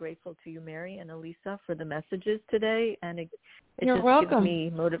 and I'm grateful to you, Mary and Elisa, for the messages today. And it You're just welcome. gives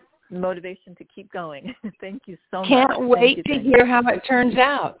me motivation to keep going. Thank you so much. Can't wait to hear how it turns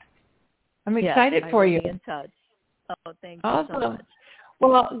out. I'm excited for you. Be in touch. Oh, thank you awesome. so much.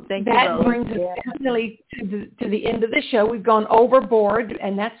 Well, that brings us definitely to the end of the show. We've gone overboard,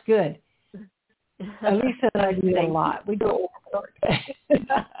 and that's good. Elisa and I do a lot. We go overboard.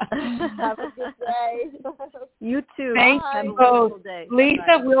 Have a good day. You too. Thank you both. Lisa,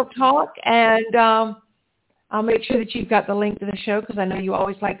 bye. We'll talk, and I'll make sure that you've got the link to the show because I know you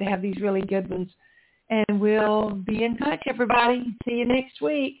always like to have these really good ones. And we'll be in touch, everybody. See you next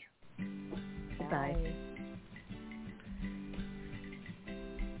week. Bye.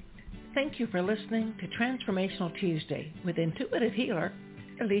 Thank you for listening to Transformational Tuesday with intuitive healer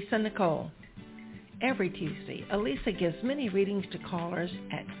Elisa Nicole. Every Tuesday, Elisa gives mini readings to callers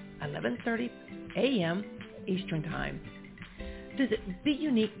at 11:30 a.m. Eastern Time. Visit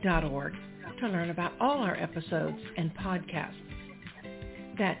beunique.org to learn about all our episodes and podcasts.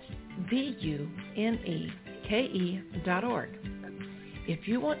 That's beunique.org. If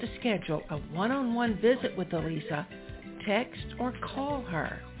you want to schedule a one-on-one visit with Elisa, text or call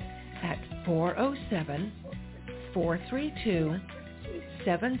her at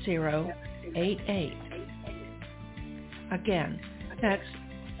 407-432-7088. Again, that's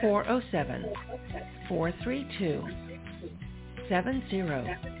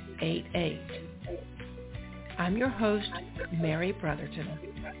 407-432-7088. I'm your host, Mary Brotherton,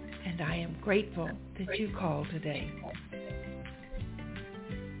 and I am grateful that you called today.